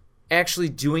actually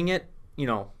doing it,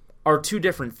 are two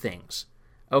different things,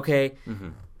 okay? Mm-hmm.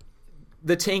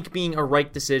 The tank being a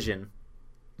right decision.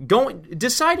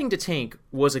 Deciding to tank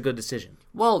was a good decision.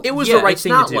 Well, it was the right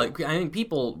thing to do. I think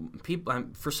people,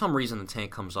 for some reason, the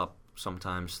tank comes up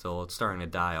sometimes. Still, it's starting to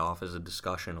die off as a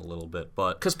discussion a little bit,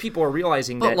 but because people are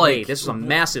realizing that hey, this is a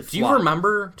massive flaw. Do you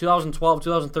remember 2012,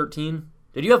 2013?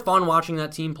 Did you have fun watching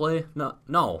that team play?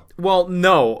 No. Well,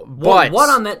 no. But what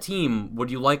on that team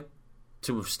would you like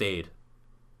to have stayed?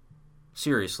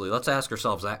 Seriously, let's ask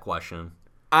ourselves that question.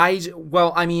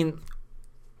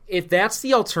 If that's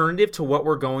the alternative to what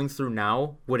we're going through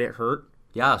now, would it hurt?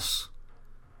 Yes.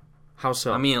 How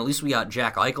so? I mean, at least we got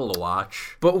Jack Eichel to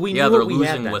watch. But we knew they're what we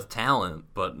losing had with talent,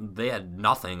 but they had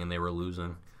nothing and they were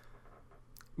losing.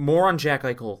 More on Jack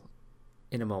Eichel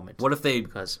in a moment. What if they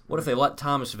let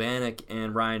Thomas Vanek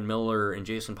and Ryan Miller and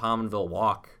Jason Pominville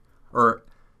walk? Or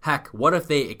heck, what if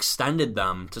they extended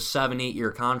them to 7-8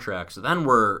 year contracts? Then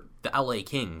we're the LA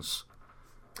Kings.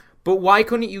 But why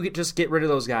couldn't you just get rid of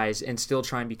those guys and still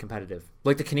try and be competitive,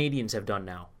 like the Canadians have done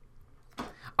now?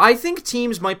 I think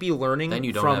teams might be learning Then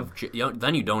you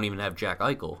don't even have Jack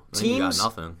Eichel. Then you got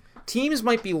nothing. Teams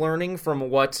might be learning from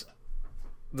what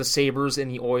the Sabres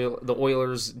and the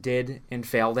Oilers did and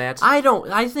failed at. I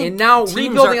think. And now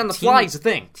rebuilding on the fly is a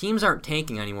thing. Teams aren't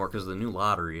tanking anymore because of the new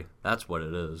lottery. That's what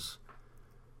it is.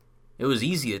 It was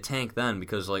easy to tank then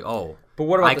because, like, but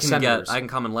what about the Senators? I can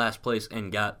come in last place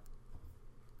and get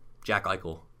Jack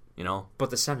Eichel, you know? But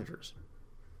the Senators.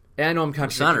 And I know I'm The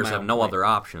Senators have no other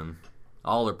option.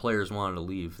 All their players wanted to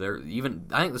leave.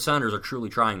 I think the Senators are truly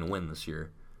trying to win this year.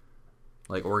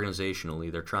 Like,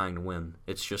 organizationally, they're trying to win.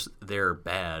 It's just they're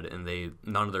bad, and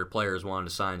none of their players wanted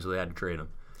to sign, so they had to trade them.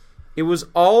 It was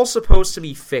all supposed to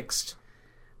be fixed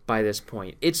by this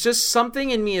point. It's just something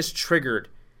in me is triggered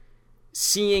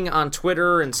seeing on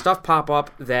Twitter and stuff pop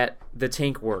up that the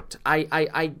tank worked.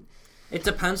 It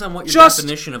depends on what your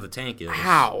definition of the tank is.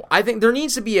 How? I think there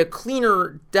needs to be a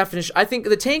cleaner definition. I think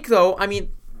the tank, though, I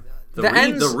mean,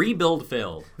 the rebuild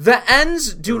failed. The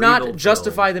ends do not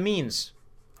justify the means.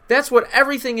 That's what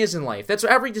everything is in life. That's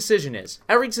what every decision is.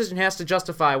 Every decision has to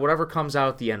justify whatever comes out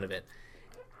at the end of it.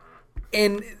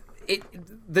 And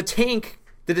the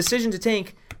decision to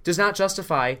tank does not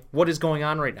justify what is going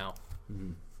on right now.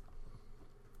 Mm-hmm.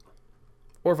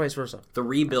 Or vice versa. The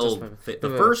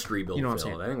first rebuild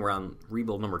failed. I think we're on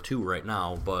rebuild number 2 right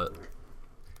now, but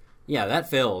yeah, that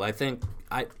failed. I think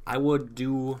I would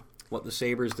do what the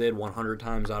Sabres did 100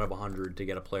 times out of 100 to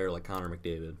get a player like Connor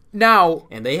McDavid.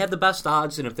 And they had the best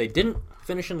odds, and if they didn't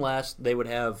finish in last, they would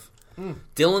have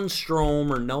Dylan Strome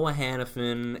or Noah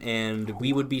Hannafin, and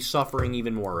we would be suffering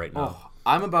even more right now.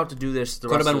 I'm about to do this.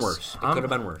 Could have been worse. It could have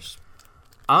been worse.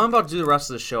 I'm about to do the rest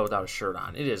of the show without a shirt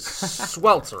on. It is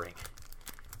sweltering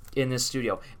in this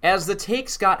studio. As the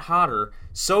takes got hotter,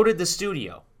 so did the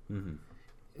studio.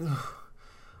 Mm-hmm.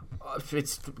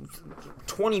 It's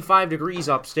 25 degrees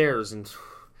upstairs and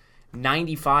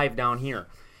 95 down here.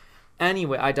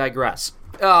 Anyway, I digress.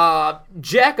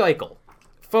 Jack Eichel.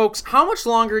 Folks, how much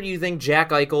longer do you think Jack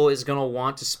Eichel is going to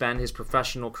want to spend his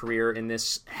professional career in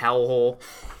this hellhole?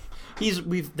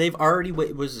 They've already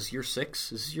was this year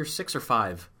 6? Is this year 6 or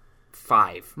 5?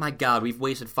 5. My God, we've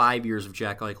wasted 5 years of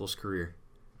Jack Eichel's career.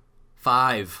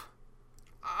 5.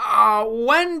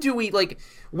 When do we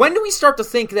start to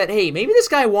think that, hey, maybe this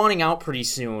guy wanting out pretty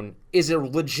soon is a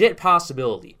legit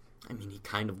possibility? I mean, he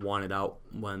kind of wanted out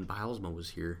when Bylsma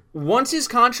was here. Once his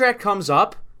contract comes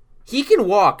up, he can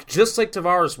walk just like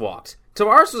Tavares walked.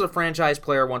 Tavares was a franchise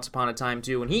player once upon a time,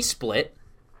 too, and he split.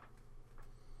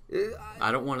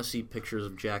 I don't want to see pictures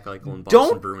of Jack Eichel in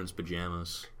Boston Bruins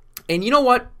pajamas. And you know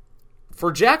what?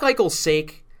 For Jack Eichel's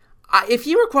sake, if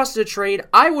he requested a trade,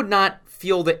 I would not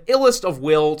feel the illest of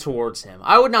will towards him.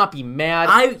 I would not be mad.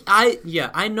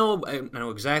 I know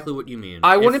exactly what you mean.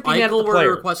 I wouldn't be mad at the player. If Eichel were to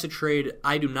request a trade,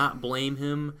 I do not blame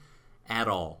him at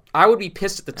all. I would be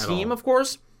pissed at the team, of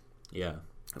course. Yeah.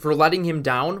 For letting him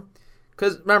down.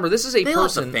 Because, remember, this is a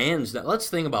person... Let the fans... Let's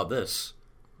think about this.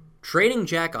 Trading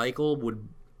Jack Eichel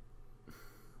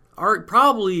are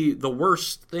probably the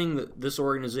worst thing that this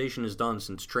organization has done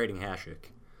since trading Hasek.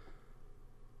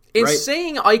 In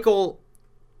saying Eichel...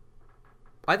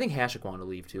 I think Hasek wanted to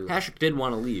leave, too. Hasek did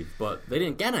want to leave, but they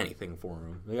didn't get anything for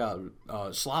him. They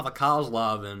got Slava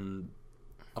Kozlov and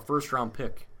a first-round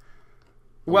pick.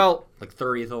 Well... Like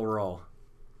 30th overall.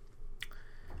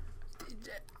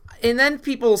 And then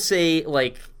people say,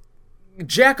 like,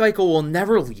 Jack Eichel will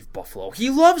never leave Buffalo. He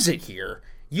loves it here.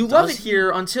 You love it here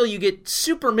until you get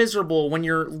super miserable when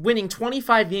you're winning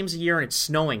 25 games a year and it's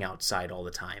snowing outside all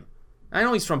the time. I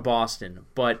know he's from Boston,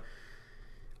 but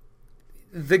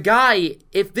the guy,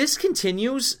 if this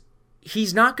continues,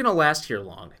 he's not going to last here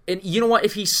long. And you know what?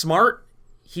 If he's smart,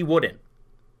 he wouldn't.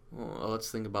 Well,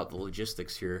 let's think about the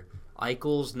logistics here.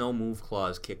 Eichel's no-move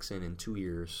clause kicks in 2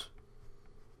 years.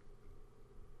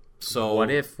 So what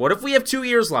if we have 2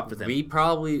 years left with him? We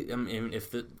probably,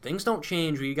 if things don't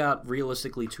change, we got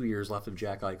realistically 2 years left of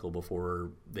Jack Eichel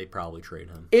before they probably trade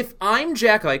him. If I'm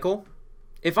Jack Eichel,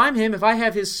 if I'm him, if I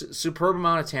have his superb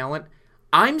amount of talent,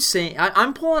 I'm saying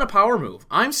I'm pulling a power move.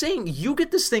 I'm saying you get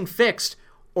this thing fixed,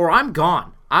 or I'm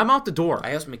gone. I'm out the door.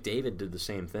 I asked McDavid did the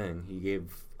same thing. He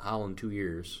gave Holland 2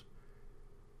 years,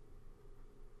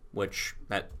 which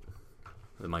that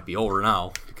might be over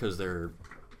now because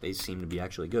they seem to be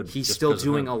actually good. He's still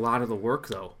doing a lot of the work,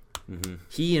 though. Mm-hmm.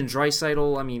 He and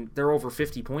Draisaitl, they're over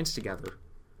 50 points together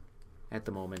at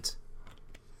the moment.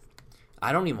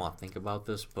 I don't even want to think about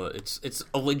this, but it's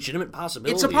a legitimate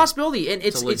possibility. It's a possibility, and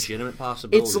it's a legitimate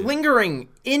possibility. It's lingering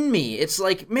in me. It's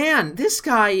like, man, this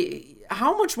guy,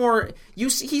 how much more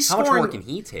he's How much scoring more can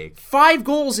he take? 5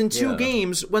 goals in 2 Yeah.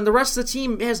 games when the rest of the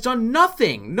team has done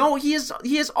nothing. No, he has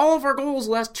all of our goals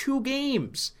the last 2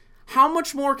 games. How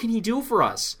much more can he do for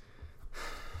us?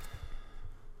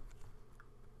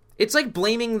 It's like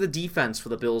blaming the defense for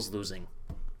the Bills losing.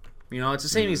 It's the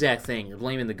same exact thing. You're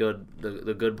blaming the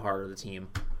good part of the team.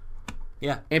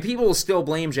 Yeah. And people will still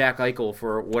blame Jack Eichel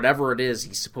for whatever it is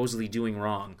he's supposedly doing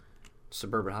wrong.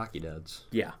 Suburban hockey dads.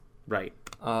 Yeah, right.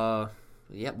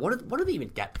 Yeah. What do they even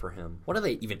get for him? What do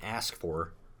they even ask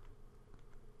for?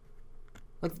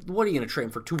 Like, what are you going to trade him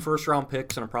for? 2 first-round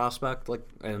picks and a prospect,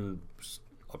 and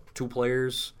 2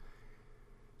 players?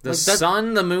 The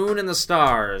sun, the moon, and the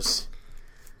stars.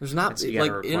 There's not in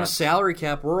a in a salary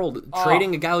cap world,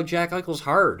 trading a guy like Jack Eichel is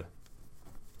hard.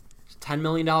 It's a $10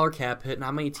 million cap hit.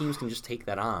 Not many teams can just take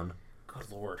that on.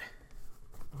 Good Lord.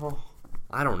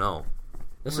 I don't know.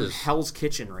 This We're in is Hell's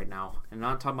Kitchen right now. I'm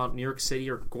not talking about New York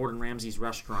City or Gordon Ramsay's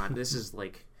restaurant. This is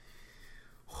like,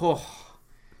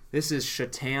 this is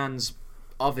Shatan's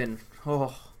oven.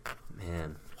 Oh,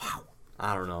 man. wow.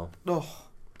 I don't know. Oh,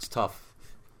 It's tough.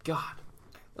 God.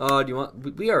 Do you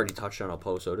want? We already touched on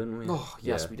Oposo, didn't we? Oh,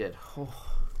 yes, Yeah. we did. Oh,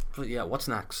 But yeah. What's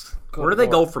next? Good Where do they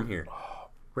go Lord. from here?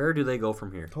 Where do they go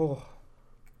from here? oh.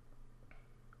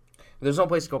 There's no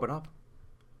place to open up.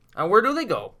 And where do they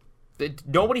go?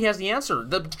 Nobody has the answer.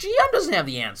 The GM doesn't have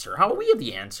the answer. How do we have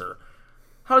the answer?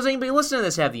 How does anybody listening to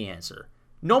this have the answer?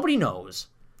 Nobody knows.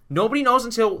 Nobody knows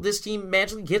until this team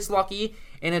magically gets lucky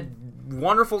and a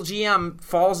wonderful GM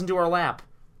falls into our lap.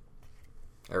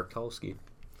 Eric Tulsky.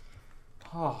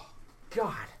 Oh,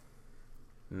 God.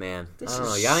 Man, This I don't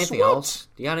know. is You got anything sweat. else?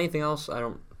 You got anything else?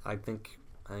 I think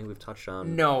we've touched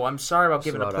on. No, I'm sorry about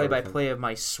giving a about play-by-play of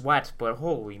my sweat, but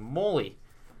holy moly.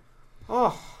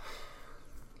 Oh.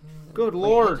 Good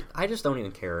Lord. I just don't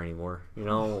even care anymore.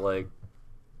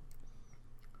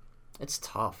 It's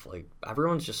tough. Like,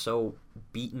 everyone's just so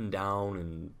beaten down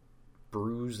and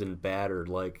bruised and battered.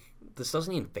 Like, this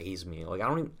doesn't even faze me. Like,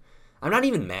 I'm not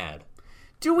even mad.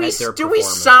 Do we at their sound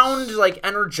performance. like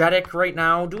energetic right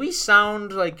now? Do we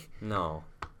sound like No.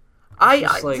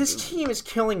 this team is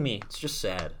killing me. It's just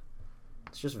sad.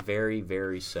 It's just very,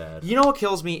 very sad. You know what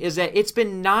kills me is that it's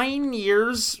been 9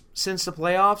 years since the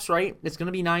playoffs, right? It's going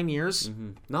to be 9 years.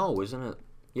 Mm-hmm. No, isn't it?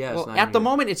 Yeah, Well, it's 9 at the years.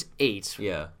 moment it's 8.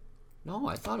 Yeah. No,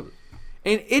 I thought it was...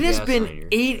 And it has it's been 9 years.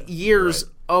 8 years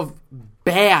Right. of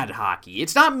bad hockey.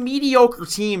 It's not mediocre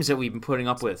teams that we've been putting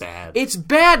up with. bad. It's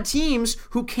bad teams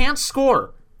who can't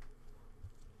score.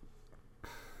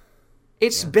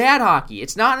 It's bad hockey.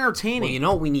 It's not entertaining. Well, you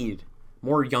know what we need?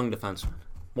 More young defensemen.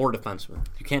 More defensemen.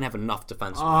 You can't have enough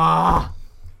defensemen.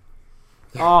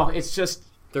 It's just...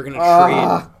 They're going to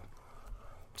trade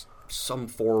some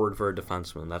forward for a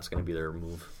defenseman. That's going to be their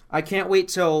move. I can't wait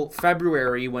till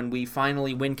February when we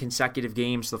finally win consecutive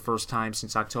games the first time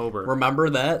since October. Remember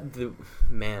that? The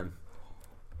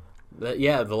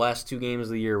last 2 games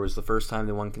of the year was the first time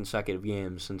they won consecutive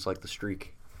games since, the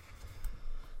streak.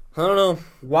 I don't know.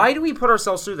 Why do we put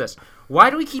ourselves through this? Why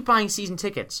do we keep buying season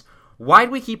tickets? Why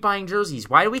do we keep buying jerseys?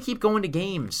 Why do we keep going to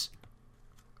games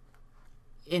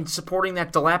and supporting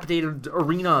that dilapidated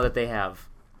arena that they have?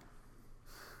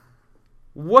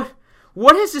 What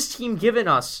has this team given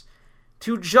us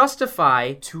to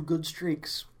justify 2 good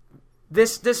streaks.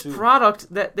 this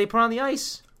product that they put on the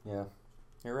ice? Yeah,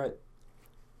 you're right.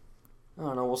 I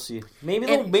don't know. We'll see. Maybe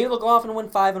they'll go off and win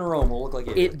 5 in a row and we'll look like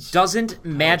idiots. It doesn't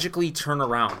magically turn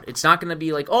around. It's not going to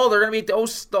be like, oh, they're going to beat the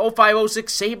 05-06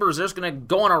 Sabres. They're just going to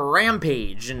go on a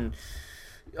rampage, and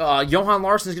Johan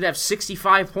Larsson's going to have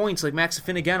 65 points like Max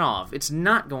Afinogenov. It's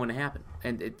not going to happen,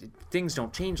 and things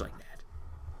don't change like that.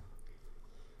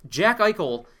 Jack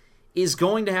Eichel is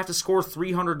going to have to score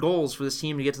 300 goals for this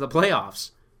team to get to the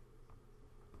playoffs.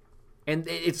 And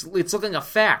it's looking a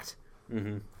fact.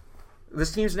 Mm-hmm.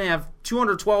 This team's going to have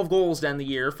 212 goals to end the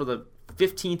year for the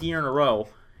 15th year in a row,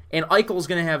 and Eichel's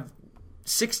going to have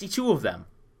 62 of them.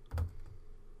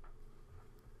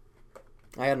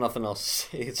 I got nothing else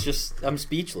to say. It's just, I'm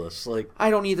speechless. I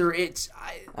don't either.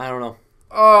 I don't know.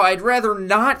 I'd rather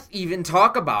not even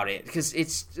talk about it, because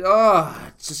it's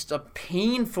just a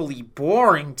painfully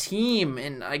boring team,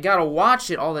 and I got to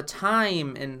watch it all the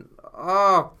time, and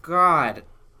oh, God.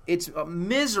 It's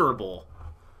miserable.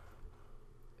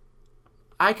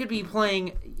 I could be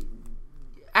playing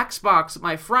Xbox with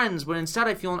my friends, but instead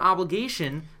I feel an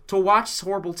obligation to watch this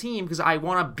horrible team because I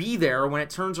want to be there when it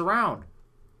turns around.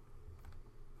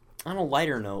 On a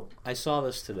lighter note, I saw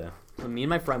this today. Me and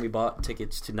my friend, we bought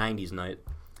tickets to 90s night,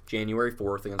 January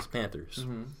 4th against the Panthers.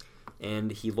 Mm-hmm.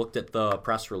 And he looked at the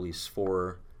press release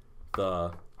for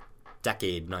the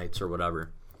decade nights or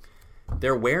whatever.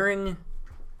 They're wearing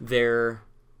their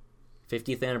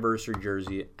 50th anniversary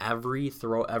jersey every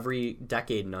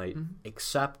decade night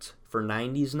except for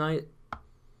 90s night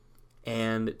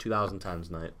and 2010s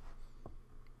night.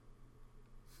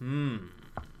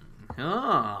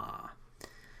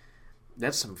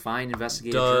 That's some fine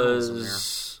investigative journalism there.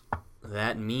 Does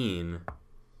that mean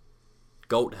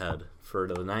goat head for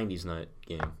the 90s night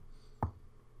game?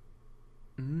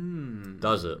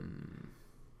 Does it?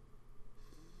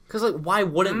 Because, like, why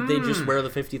wouldn't they just wear the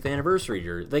 50th anniversary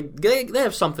jersey? They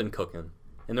have something cooking,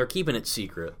 and they're keeping it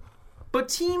secret. But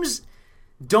teams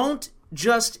don't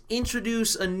just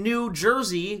introduce a new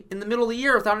jersey in the middle of the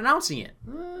year without announcing it.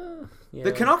 Yeah.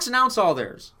 The Canucks announce all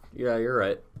theirs. Yeah, you're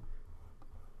right.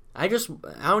 I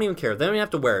don't even care. They don't even have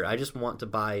to wear it. I just want to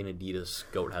buy an Adidas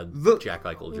goat head Jack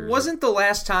Eichel jersey. Wasn't the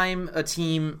last time a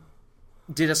team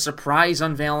did a surprise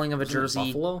unveiling of a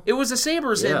jersey? Buffalo? It was the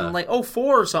Sabres in like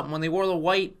 2004 or something when they wore the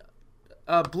white,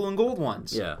 blue and gold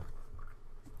ones. Yeah,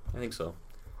 I think so.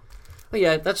 But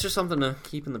yeah, that's just something to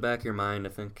keep in the back of your mind. I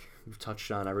think we've touched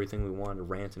on everything we wanted to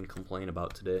rant and complain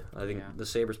about today. I think the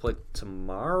Sabres play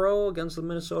tomorrow against the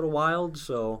Minnesota Wild,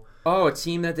 so... Oh, a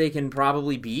team that they can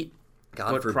probably beat?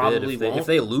 God forbid if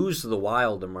they lose to the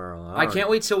Wild tomorrow. I can't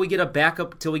wait till we get the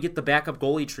backup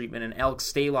goalie treatment and Alex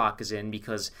Stalock is in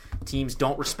because teams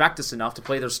don't respect us enough to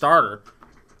play their starter.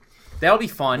 That'll be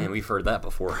fun. And we've heard that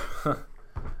before.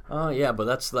 Yeah, but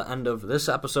that's the end of this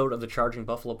episode of the Charging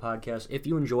Buffalo podcast. If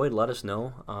you enjoyed, let us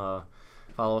know.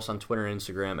 Follow us on Twitter and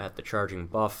Instagram at the Charging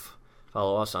Buff.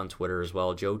 Follow us on Twitter as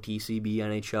well, Joe TCB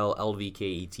NHL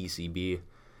LVKETCB.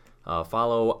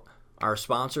 Follow our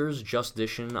sponsors,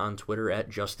 Justition on Twitter at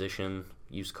Justition.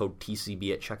 Use code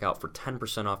TCB at checkout for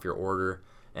 10% off your order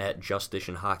at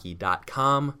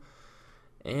justitionhockey.com.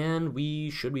 And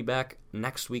we should be back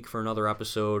next week for another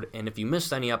episode. And if you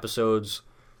missed any episodes,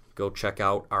 go check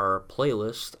out our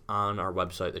playlist on our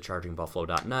website,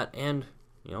 thechargingbuffalo.net, and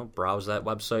browse that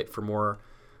website for more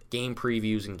game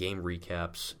previews and game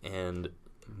recaps and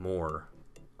more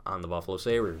on the Buffalo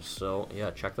Sabres. So yeah,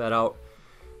 check that out.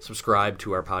 Subscribe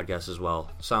to our podcast as well.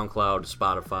 SoundCloud,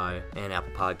 Spotify, and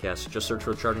Apple Podcasts. Just search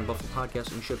for the Charging Buffalo Podcast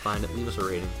and you should find it. Leave us a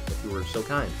rating if you were so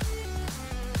kind.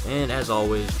 And as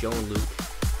always, Joe and Luke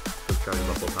for the Charging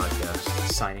Buffalo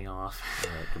Podcast. Signing off. All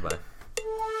right, goodbye.